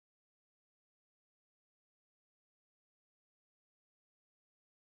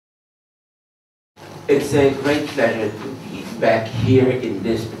It's a great pleasure to be back here in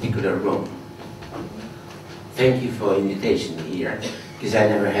this particular room. Thank you for the invitation here, because I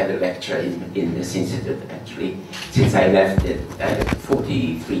never had a lecture in this institute, actually, since I left it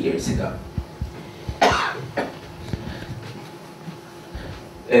 43 years ago.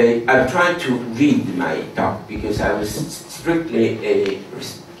 I'm trying to read my talk, because I was strictly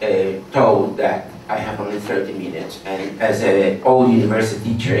told that I have only 30 minutes, and as an old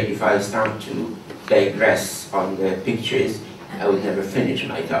university teacher, if I start to digress on the pictures, I would never finish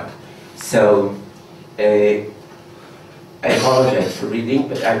my talk. So I apologize for reading,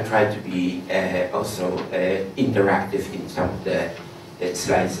 but I try to be also interactive in some of the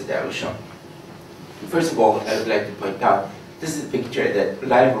slides that I will show. First of all, I would like to point out, this is a picture that the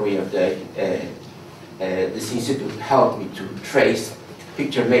library of this institute helped me to trace, a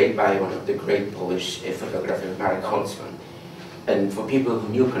picture made by one of the great Polish photographers, Marek Holzman. And for people who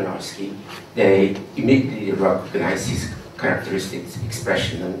knew Konorski, they immediately recognized his characteristics,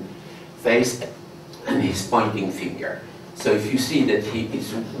 expression and face, and his pointing finger. So if you see that he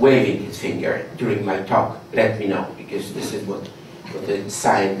is waving his finger during my talk, let me know, because this is what the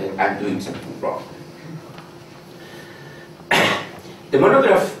sign that I'm doing something wrong. The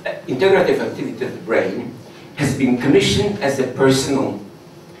monograph, Integrative Activity of the Brain, has been commissioned as a personal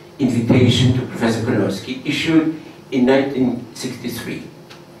invitation to Professor Konorski, issued in 1963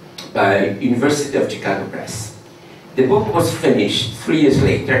 by University of Chicago Press. The book was finished 3 years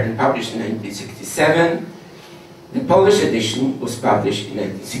later and published in 1967. The Polish edition was published in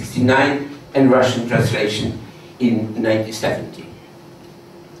 1969 and Russian translation in 1970.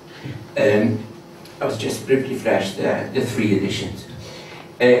 I was just briefly flashed the 3 editions.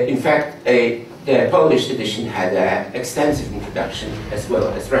 In fact, the Polish edition had an extensive introduction as well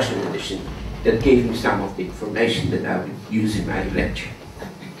as Russian edition that gave me some of the information that I would use in my lecture.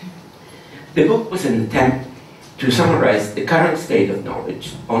 The book was an attempt to summarize the current state of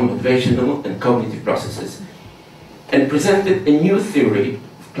knowledge on motivational and cognitive processes and presented a new theory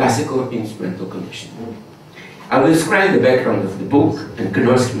of classical instrumental conditioning. I will describe the background of the book and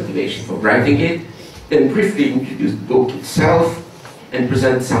Konorski's motivation for writing it, then briefly introduce the book itself and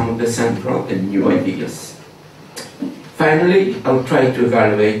present some of the central and new ideas. Finally, I'll try to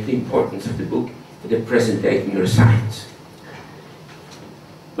evaluate the importance of the book for the present-day neuroscience.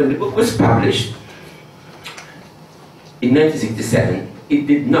 When the book was published in 1967, it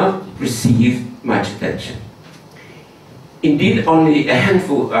did not receive much attention. Indeed, only a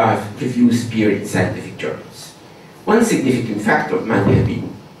handful of reviews appeared in scientific journals. One significant factor might have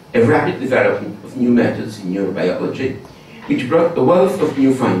been a rapid development of new methods in neurobiology, which brought a wealth of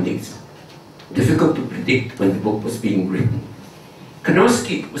new findings, difficult to predict when the book was being written.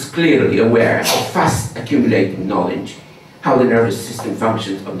 Konorski was clearly aware of fast accumulating knowledge, how the nervous system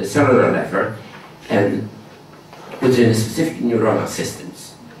functions on the cellular level and within specific neuronal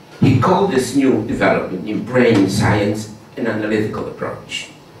systems. He called this new development in brain science an analytical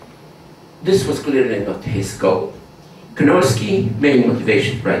approach. This was clearly not his goal. Konorski's main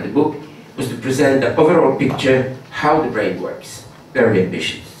motivation to write the book was to present the overall picture how the brain works. Very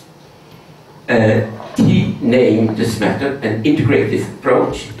ambitious. He named this method an integrative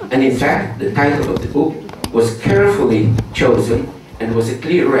approach, and in fact the title of the book was carefully chosen and was a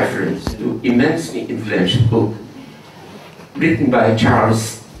clear reference to immensely influential book written by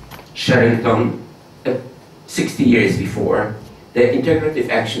Charles Sherrington 60 years before, The Integrative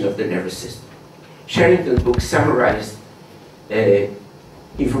Action of the Nervous System. Sherrington's book summarized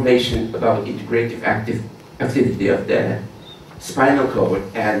information about integrative activity of the spinal cord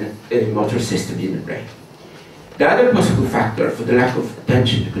and the motor system in the brain. The other possible factor for the lack of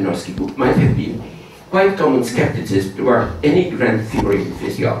attention to Konorski's book might have been quite common skepticism toward any grand theory in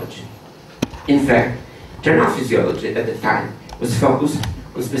physiology. In fact, general physiology at the time was focused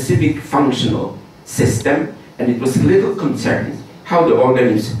on specific functional system, and it was little concerned how the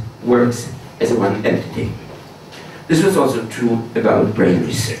organism works as one entity. This was also true about brain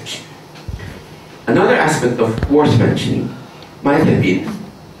research. Another aspect worth mentioning might have been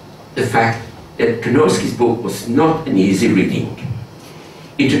the fact that Konorski's book was not an easy reading.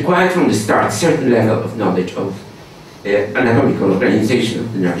 It required from the start a certain level of knowledge of the anatomical organization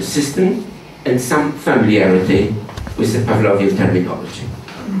of the nervous system and some familiarity with the Pavlovian terminology.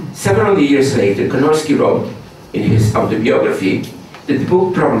 Several years later, Konorski wrote in his autobiography that the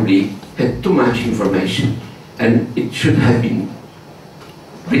book probably had too much information and it should have been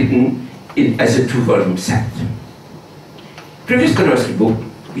written as a 2-volume set. Previous Konorski book,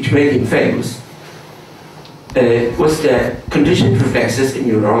 which made him famous, was the Conditioned Reflexes in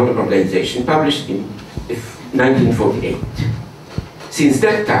Neuronal Organization, published in 1948. Since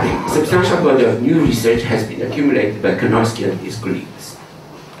that time, a substantial body of new research has been accumulated by Konorski and his colleagues.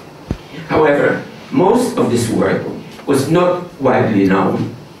 However, most of this work was not widely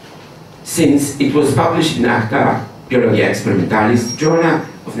known, since it was published in Acta Biologia Experimentalis, journal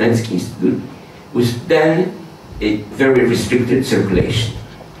of Nencki Institute, with then a very restricted circulation.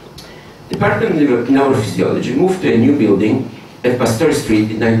 The Department of Neurophysiology moved to a new building at Pasteur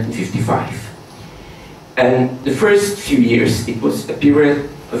Street in 1955. And the first few years, it was a period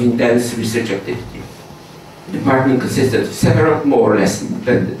of intense research activity. The department consisted of several more or less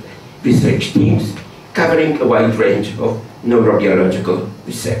independent research teams covering a wide range of neurobiological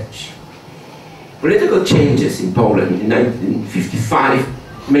research. Political changes in Poland in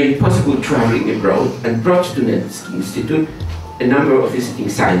 1955 made possible traveling abroad and brought to Nencki Institute a number of visiting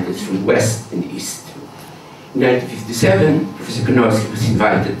scientists from West and East. In 1957, Professor Konorski was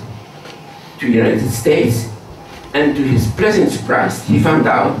invited to the United States, and to his pleasant surprise, he found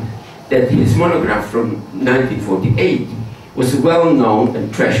out that his monograph from 1948 was well known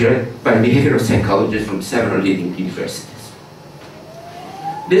and treasured by behavioral psychologists from several leading universities.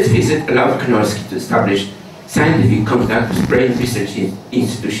 This visit allowed Konorski to establish scientific contact with brain research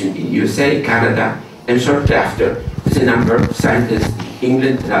institutions in USA, Canada, and shortly after with a number of scientists in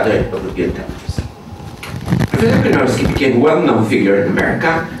England and other European countries. Professor Konorski became a well-known figure in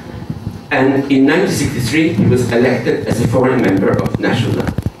America, and in 1963 he was elected as a foreign member of the National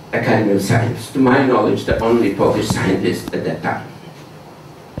Academy of Science, to my knowledge the only Polish scientist at that time.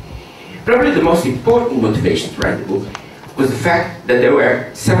 Probably the most important motivation to write the book was the fact that there were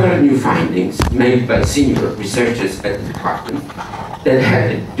several new findings made by senior researchers at the department that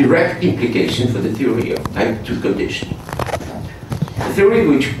had a direct implication for the theory of type 2 condition. A theory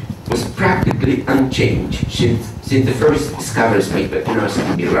which was practically unchanged since the first discoveries made by Konorski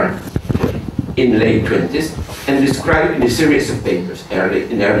and Miller in the late 20s and described in a series of papers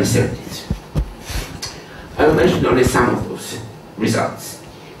in the early 70s. I will mention only some of those results.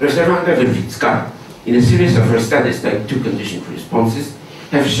 Rosawanka Werwicka, in a series of her studies type 2 conditioned responses,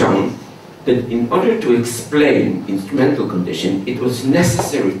 have shown that in order to explain instrumental condition, it was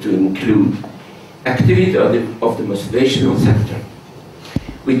necessary to include activity of the motivational center,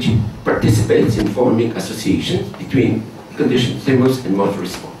 which participates in forming associations between conditioned stimulus and motor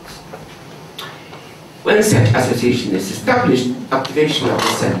response. When such association is established, activation of the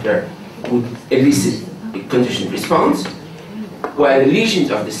center would elicit a conditioned response, while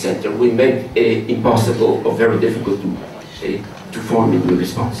lesions of the center will make it impossible or very difficult to form new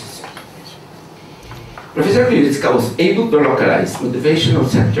responses. Professor Werwicka was able to localize motivational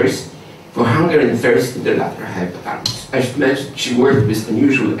centers for hunger and thirst in the lateral hypothalamus. I should mention she worked with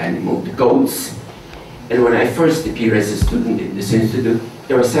unusual animals, the goats, and when I first appeared as a student in this institute,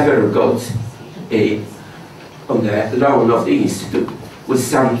 there were several goats on the lawn of the institute with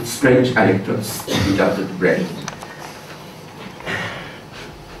some strange electrodes sticking out of the brain.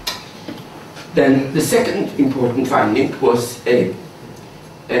 Then the second important finding was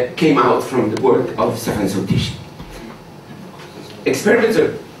came out from the work of Stefan Sołtysiak. Experiments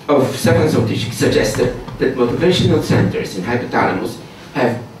of Stefan Sołtysiak suggested that motivational centers in hypothalamus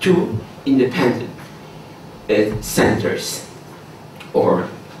have two independent centers, or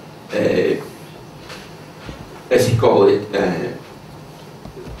as he called it,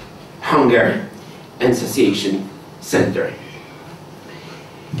 hunger and satiation center.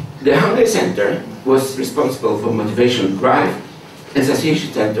 The hunger center was responsible for motivational drive, and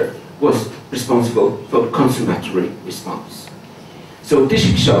satiation center was responsible for consummatory response. So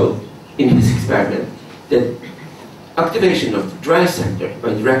Sołtysiak showed in his experiment that activation of the drive center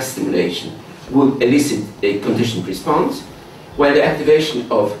by direct stimulation would elicit a conditioned response, while the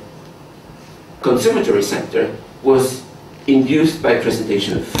activation of consummatory center was induced by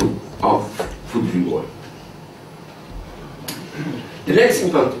presentation of food reward. The next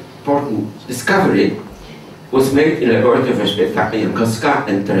important discovery was made in the laboratory of Elżbieta Jankowska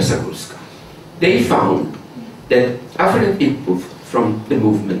and Teresa Górska. They found that afferent input from the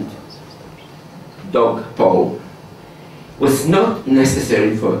movement dog paw was not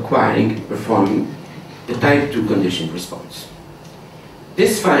necessary for acquiring and performing the type 2 conditioned response.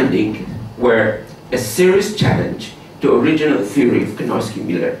 This finding were a serious challenge to original theory of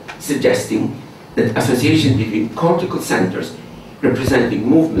Konorski-Miller, suggesting that association between cortical centers representing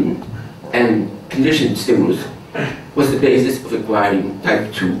movement and conditioned stimulus was the basis of acquiring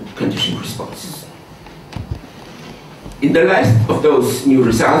type 2 conditioned responses. In the light of those new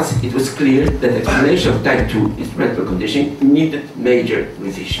results, it was clear that explanation of type 2 instrumental conditioning needed major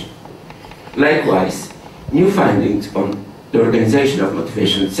revision. Likewise, new findings on the organization of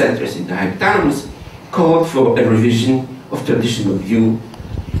motivational centers in the hypothalamus called for a revision of traditional view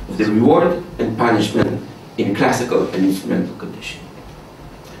of the reward and punishment in classical and instrumental conditioning.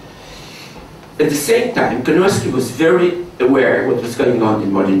 At the same time, Konorski was very aware of what was going on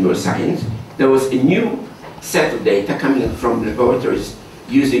in modern neuroscience. There was a new set of data coming from laboratories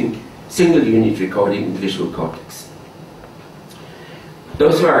using single unit recording in the visual cortex.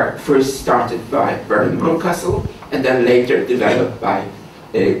 Those were first started by Bergen and then later developed by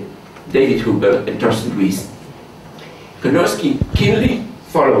David Hubel and Torsten Wiesen. Konorski keenly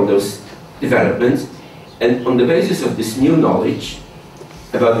followed those developments, and on the basis of this new knowledge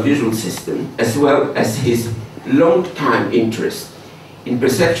about the visual system, as well as his long-time interest in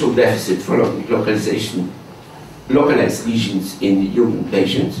perceptual deficit following localized lesions in human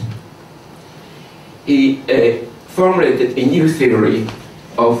patients, he formulated a new theory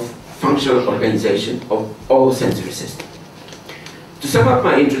of functional organization of all sensory systems. To sum up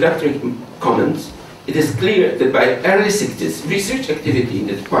my introductory comments, it is clear that by early 60s, research activity in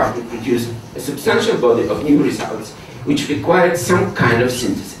the department produced a substantial body of new results which required some kind of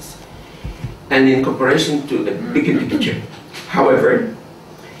synthesis and incorporation to a bigger picture. However,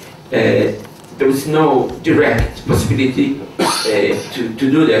 there was no direct possibility to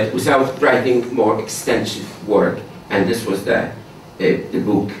do that without writing more extensive work, and this was the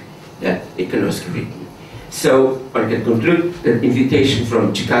book that Konorski written. So I can conclude that invitation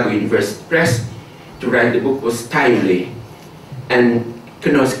from Chicago University Press to write the book was timely, and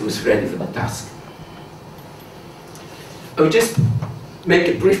Konorski was ready for the task. I would just make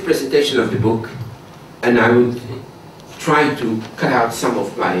a brief presentation of the book, and I would try to cut out some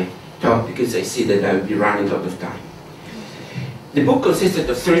of my talk because I see that I will be running out of time. The book consisted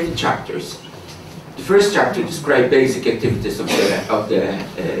of 30 chapters. The first chapter described basic activities of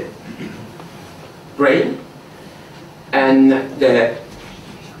the brain, and the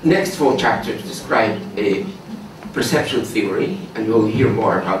next 4 chapters describe a perceptual theory, and you'll hear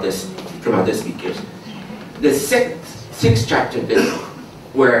more about this from other speakers. The 6th chapter that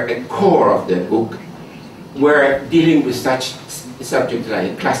were a core of the book were dealing with such subjects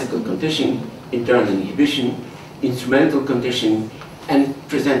like classical conditioning, internal inhibition, instrumental conditioning, and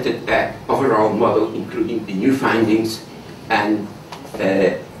presented an overall model including the new findings and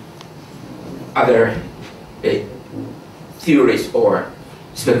other theories or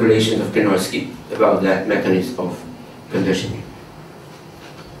speculation of Konorski about the mechanism of conditioning.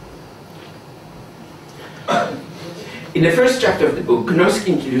 In the first chapter of the book, Konorski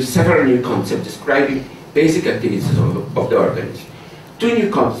introduced several new concepts describing basic activities of the organism. 2 new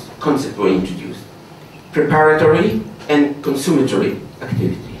concepts were introduced: preparatory and consummatory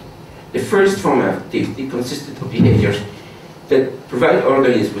activity. The first form of activity consisted of behaviors that provide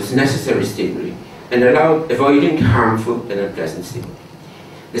organisms with necessary stimuli and allow avoiding harmful and unpleasant stimuli.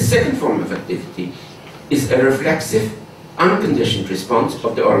 The second form of activity is a reflexive, unconditioned response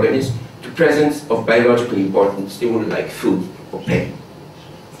of the organism to presence of biologically important stimuli like food or pain.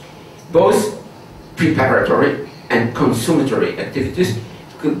 Both preparatory and consummatory activities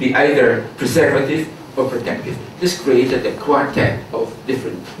could be either preservative or protective. This created a quartet of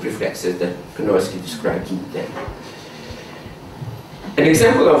different reflexes that Konorski described in detail. An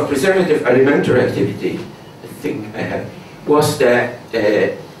example of preservative alimentary activity, I think I have, was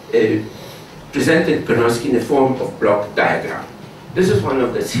presented Konorski in the form of block diagram. This is one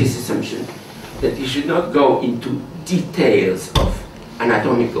of his assumptions, that he should not go into details of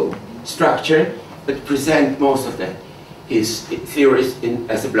anatomical structure, but present most of his theories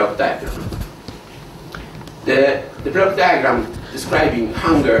as a block diagram. The block diagram describing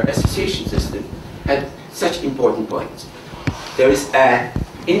hunger association system had such important points. There is an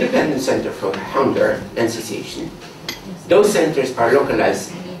independent center for hunger and satiation. Those centers are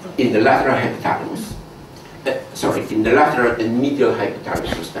localized in the lateral hypothalamus, in the lateral and medial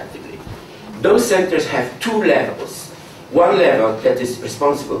hypothalamus respectively. Those centers have 2 levels. One level that is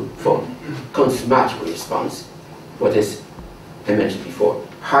responsible for consummatory response, what is, I mentioned before,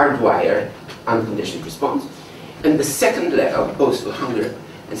 hardwired unconditioned response. And the second level, also hunger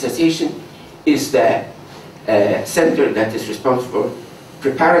and satiation, is the center that is responsible for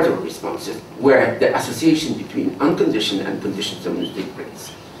preparatory responses, where the association between unconditioned and conditioned stimulus takes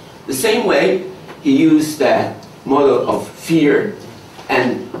place. The same way, he used the model of fear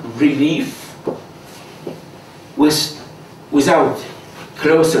and relief without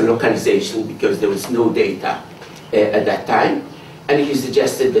closer localization, because there was no data at that time, and he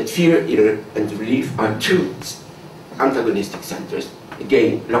suggested that fear and relief are 2 antagonistic centers,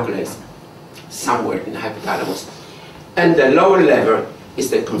 again localized somewhere in the hypothalamus, and the lower level is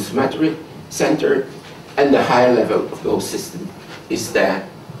the consummatory center, and the higher level of those systems is the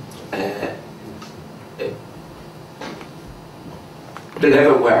the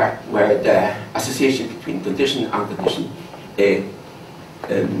level where the association between condition and unconditioned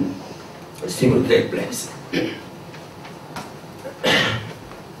stimuli take place.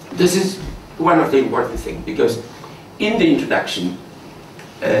 This is one of the important things, because in the introduction,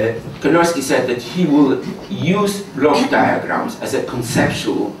 Konorski said that he will use block diagrams as a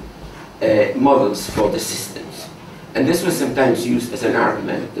conceptual models for the systems. And this was sometimes used as an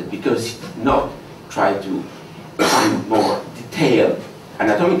argument that because he did not try to find more detailed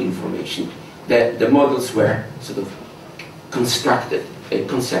anatomic information, that the models were sort of constructed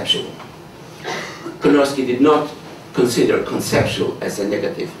conceptual. Konorski did not consider conceptual as a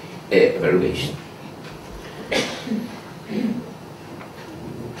negative evaluation.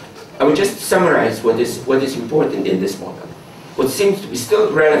 I will just summarize what is important in this model. What seems to be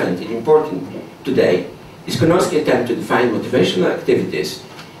still relevant and important today is Konorski's attempt to define motivational activities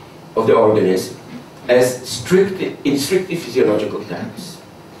of the organism as in strictly physiological terms.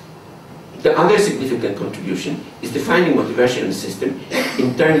 The other significant contribution is defining motivational system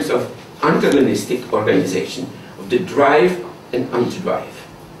in terms of antagonistic organization of the drive and antidrive.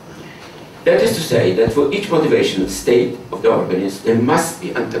 That is to say that for each motivational state of the organism, there must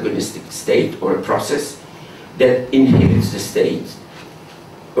be antagonistic state or a process that inhibits the state,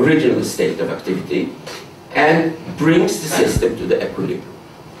 original state of activity, and brings the system to the equilibrium.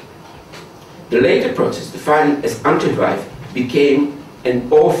 The later process, defined as antidrive, became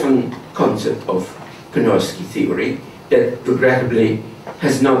an orphan concept of Konorski theory that regrettably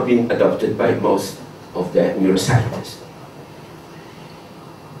has not been adopted by most of the neuroscientists.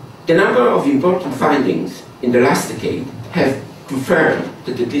 The number of important findings in the last decade have confirmed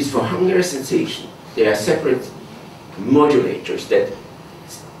that at least for hunger sensation, there are separate modulators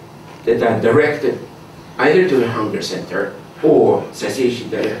that are directed either to the hunger center or satiation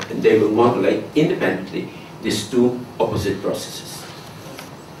there, and they will modulate independently these two opposite processes.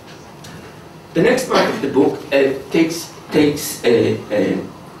 The next part of the book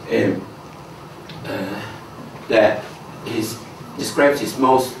describes his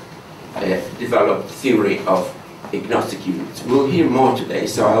most developed theory of agnostic units. We'll hear more today,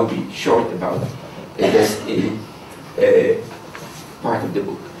 so I'll be short about this part of the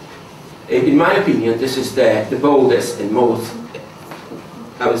book. In my opinion, this is the boldest and most,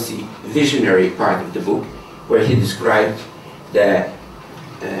 I would say, visionary part of the book, where he described the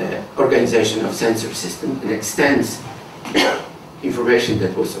organization of sensory system and extends information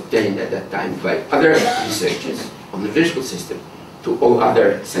that was obtained at that time by other researchers on the visual system to all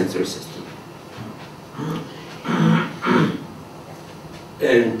other sensory systems.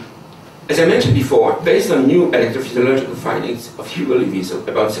 As I mentioned before, based on new electrophysiological findings of Hugo Lewiesel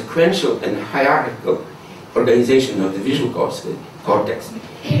about sequential and hierarchical organization of the visual cortex,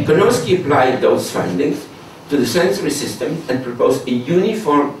 Konorski applied those findings to the sensory system and proposed a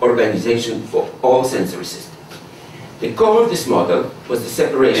uniform organization for all sensory systems. The core of this model was the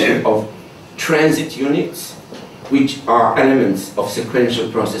separation of transit units, which are elements of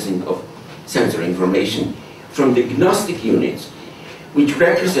sequential processing of sensory information, from the gnostic units, which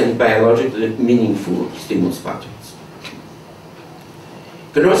represent biologically meaningful stimulus patterns.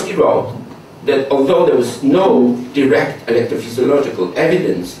 Konorski wrote that although there was no direct electrophysiological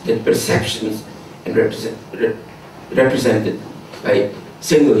evidence that perceptions and represented by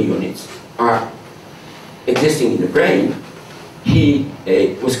single units are existing in the brain, he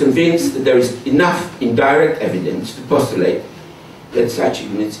was convinced that there is enough indirect evidence to postulate that such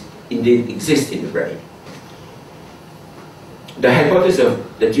units indeed exist in the brain. The hypothesis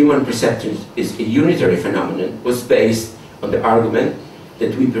that human perception is a unitary phenomenon was based on the argument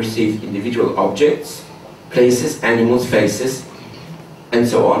that we perceive individual objects, places, animals, faces, and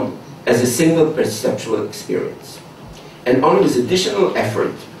so on, as a single perceptual experience. And only with additional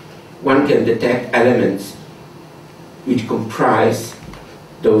effort, one can detect elements which comprise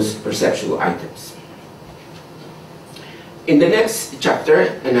those perceptual items. In the next chapter,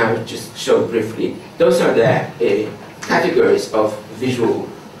 and I will just show briefly, those are the categories of visual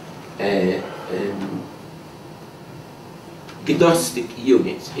gnostic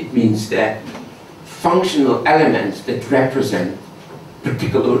units. It means that functional elements that represent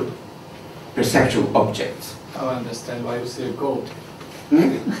particular perceptual objects. Now I understand why you say a goat.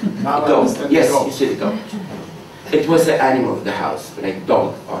 Hmm? Now I Goat. understand Yes, the goat. you see the goat. It was the animal of the house, like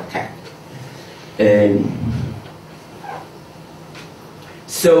dog or cat.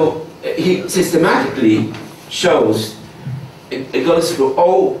 So he systematically shows, it goes through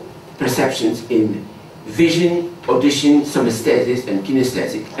all perceptions in vision, audition, somesthesis, and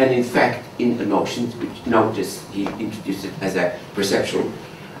kinesthetic, and in fact in emotions, which notice he introduced it as a perceptual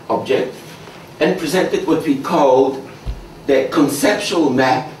object, and presented what we called the conceptual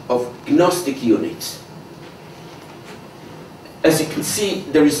map of gnostic units. As you can see,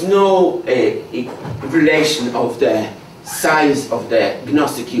 there is no relation of the size of the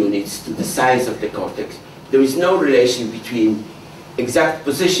gnostic units to the size of the cortex. There is no relation between exact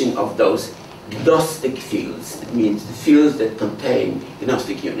position of those gnostic fields, that means the fields that contain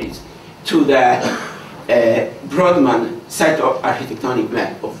gnostic units, to the Brodmann cytoarchitectonic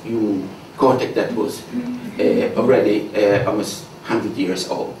map of human cortex that was already almost 100 years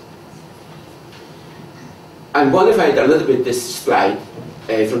old. I modified a little bit this slide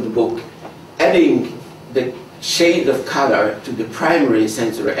from the book, adding the shade of color to the primary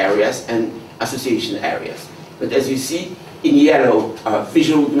sensory areas and association areas. But as you see, in yellow are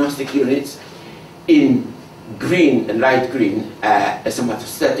visual gnostic units, in green and light green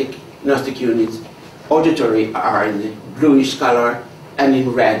somatostatic gnostic units, auditory are in the bluish color, and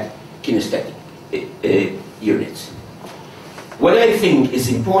in red kinesthetic units. What I think is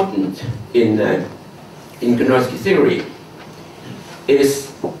important in Konorski theory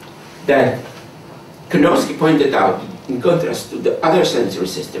is that Konorski pointed out, in contrast to the other sensory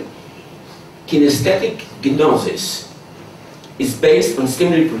system, kinesthetic gnosis is based on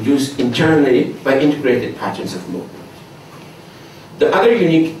stimuli produced internally by integrated patterns of movement. The other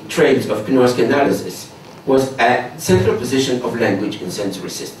unique trait of Konorski analysis was a central position of language in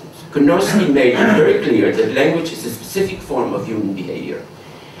sensory systems. Konorski made it very clear that language is a specific form of human behavior,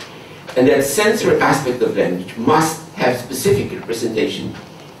 and that sensory aspect of language must have specific representation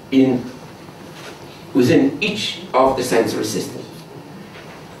within each of the sensory systems.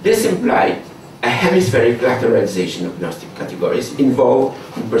 This implied a hemispheric lateralization of gnostic categories involved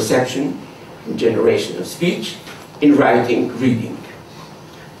in perception, in generation of speech, in writing, reading,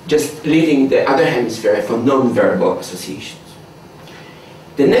 just leaving the other hemisphere for non-verbal associations.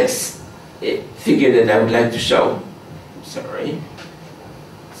 The next figure that I would like to show,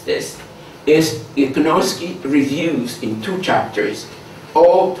 is Konorski reviews in 2 chapters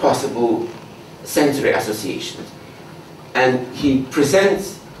all possible sensory associations, and he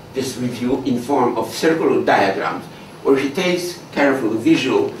presents this review in form of circular diagrams where he takes careful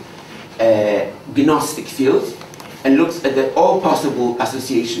visual gnostic fields and looks at all possible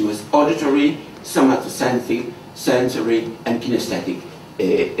association with auditory, somatosensory, sensory, and kinesthetic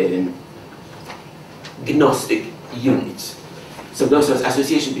gnostic units. So those are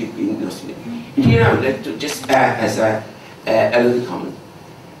associations between gnostic. Here I would like to just add as a little comment.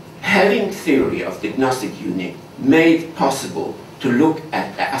 Having theory of the gnostic unit made possible to look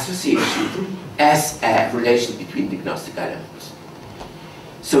at the association as a relation between the gnostic elements.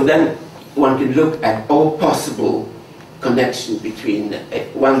 So then one can look at all possible connections between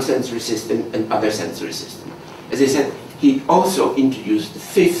one sensory system and other sensory system. As I said, he also introduced the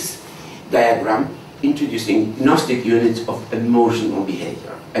 5th diagram, introducing gnostic units of emotional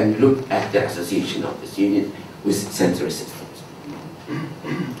behavior, and looked at the association of this unit with sensory systems.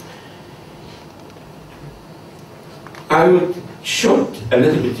 I would short a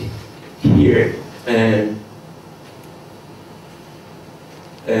little bit here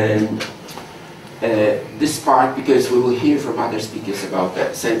this part, because we will hear from other speakers about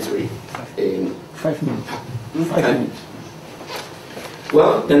that sensory. 5 minutes. 5 minutes.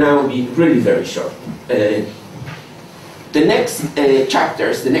 Well, then I will be really very short. The next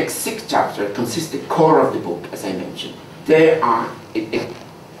chapters, the next 6 chapters, consist the core of the book, as I mentioned. There are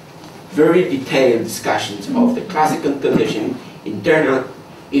very detailed discussions of the classical condition, internal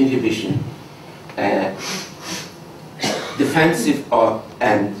inhibition, defensive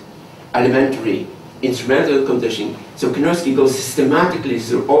and elementary instrumental conditioning. So Konorski goes systematically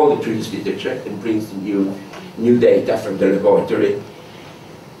through all the previous literature and brings the new data from the laboratory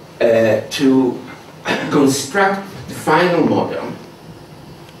to construct the final model,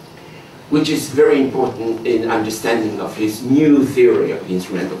 which is very important in understanding of his new theory of the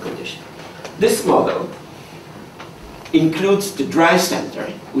instrumental condition. This model includes the dry center,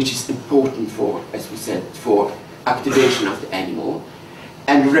 which is important for, as we said, for activation of the animal,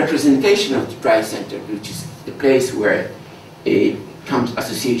 and representation of the dry center, which is the place where comes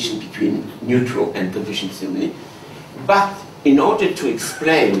association between neutral and conditioned stimuli. But in order to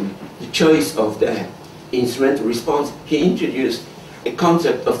explain the choice of the instrumental response, he introduced a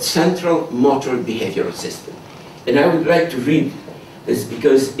concept of central motor behavioral system. And I would like to read this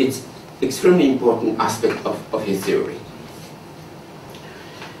because it's extremely important aspect of his theory.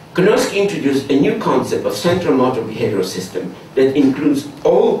 Konorski introduced a new concept of central motor behavioral system that includes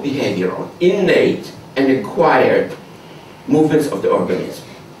all behavioral, innate, and acquired movements of the organism.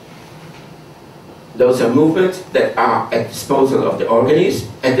 Those are movements that are at disposal of the organism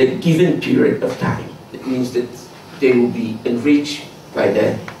at a given period of time. It means that they will be enriched by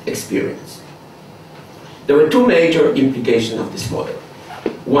the experience. There were two major implications of this model.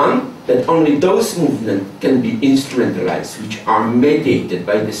 One, that only those movements can be instrumentalized which are mediated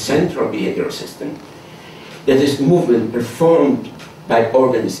by the central behavioral system, that is, movement performed by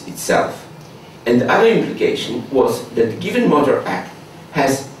organism itself. And the other implication was that the given motor act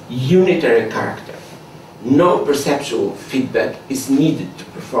has unitary character. No perceptual feedback is needed to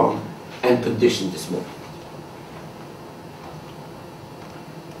perform and condition this movement.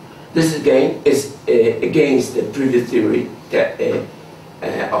 This again is against the previous theory that,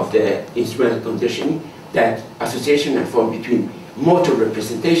 of the instrumental conditioning, that association are formed between motor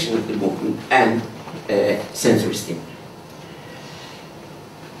representation of the movement and sensory stimuli.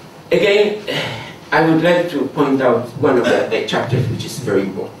 Again, I would like to point out one of the chapters which is very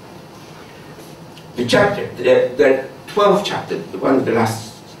important. The chapter, the 12th chapter, one of the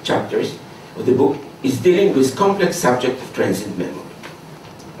last chapters of the book, is dealing with complex subject of transient memory.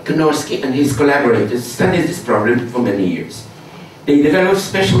 Konorski and his collaborators studied this problem for many years. They developed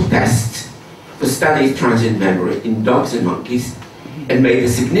special tests for studying transient memory in dogs and monkeys and made a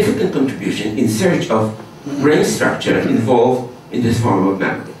significant contribution in search of brain structure involved in this form of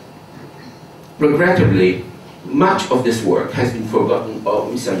memory. Regrettably, much of this work has been forgotten or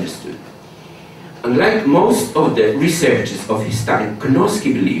misunderstood. Unlike most of the researchers of his time,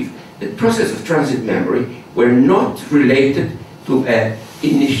 Konorski believed that process of transient memory were not related to an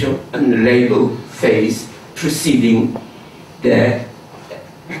initial unlabeled phase preceding the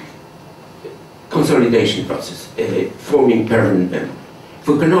consolidation process, forming permanent memory.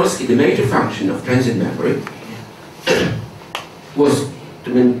 For Konorski, the major function of transient memory was to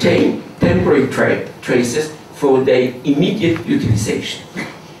maintain temporary traces for their immediate utilization.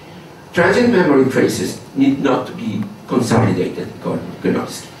 Transient memory traces need not to be consolidated, according to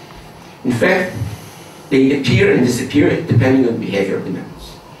Konorski. In fact, they appear and disappear depending on behavior demands.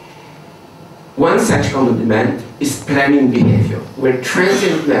 One such common demand is planning behavior, where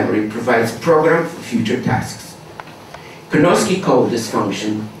transient memory provides program for future tasks. Konorski called this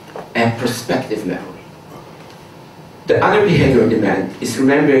function a prospective memory. The other behavioral demand is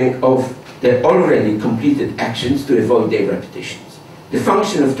remembering of the already completed actions to avoid their repetitions. The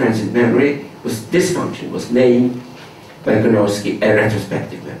function of transient memory was, this function was named by Konorski a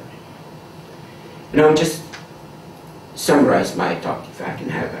retrospective memory. And I'll just summarize my talk, if I can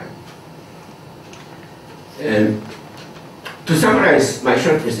have that. To summarize my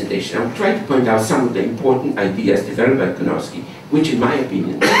short presentation, I'll try to point out some of the important ideas developed by Konorski, which in my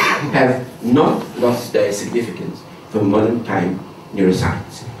opinion have not lost their significance for modern time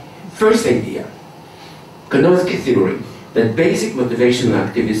neuroscience. First idea, Konorski's theory that basic motivational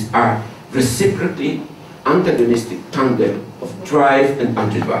activities are reciprocally antagonistic tandem of drive and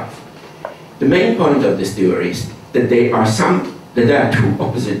underdrive. The main point of this theory is that there are two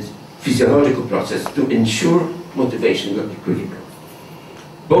opposite physiological processes to ensure motivational equilibrium.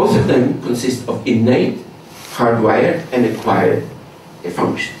 Both of them consist of innate, hardwired, and acquired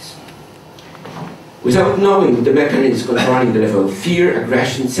functions. Without knowing the mechanisms controlling the level of fear,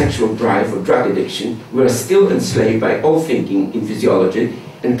 aggression, sexual drive, or drug addiction, we are still enslaved by old thinking in physiology,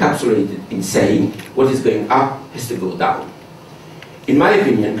 encapsulated in saying what is going up has to go down. In my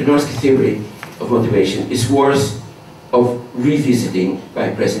opinion, Konorski's theory of motivation is worth of revisiting by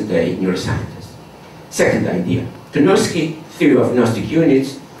present-day neuroscientists. Second idea, Konorski's theory of gnostic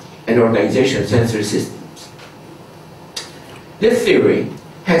units and organization of sensory systems. This theory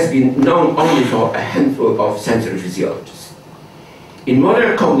has been known only for a handful of sensory physiologists. In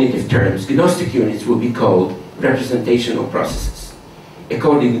modern cognitive terms, gnostic units will be called representational processes.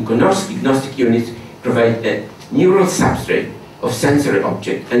 According to Konorski, gnostic units provide a neural substrate of sensory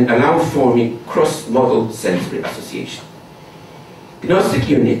object and allow forming cross-modal sensory association. Gnostic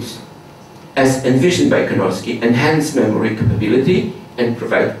units, as envisioned by Konorski, enhance memory capability and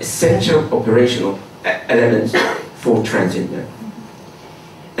provide essential operational elements for transient memory.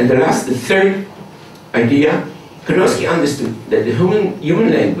 And the third idea, Konorski understood that the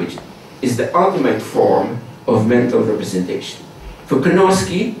human language is the ultimate form of mental representation. For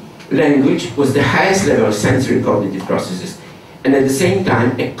Konorski, language was the highest level of sensory cognitive processes and at the same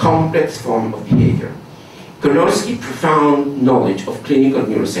time a complex form of behavior. Konorski's profound knowledge of clinical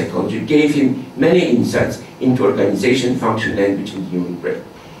neuropsychology gave him many insights into organization, function, language in the human brain.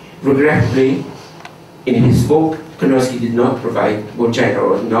 Regrettably, in his book, Konorski did not provide more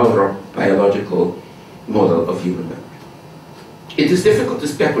general neurobiological model of human memory. It is difficult to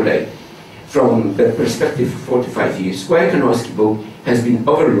speculate from the perspective of 45 years why Konorski's book has been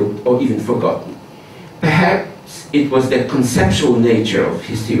overlooked or even forgotten. Perhaps it was the conceptual nature of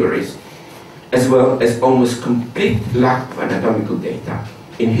his theories as well as almost complete lack of anatomical data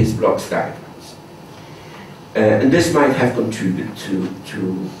in his blog's diagrams. And this might have contributed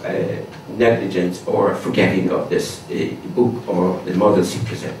to negligence or forgetting of this book or the models he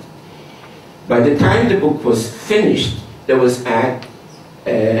presented. By the time the book was finished, there was an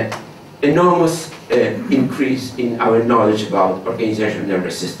enormous increase in our knowledge about organizational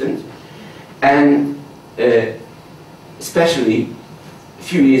nervous systems, and especially a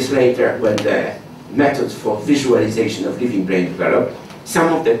few years later, when the methods for visualization of living brain developed,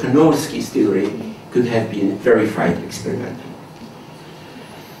 some of the Konorski's theory could have been verified experimentally.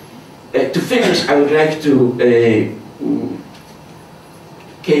 To finish, I would like to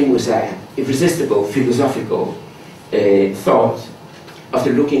came with an irresistible philosophical thought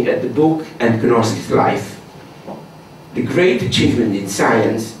after looking at the book and Konorski's life. The great achievement in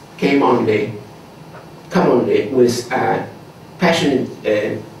science come only with a passionate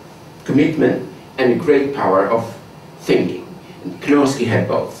commitment and a great power of thinking. And Konorski had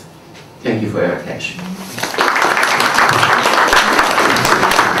both. Thank you for your attention.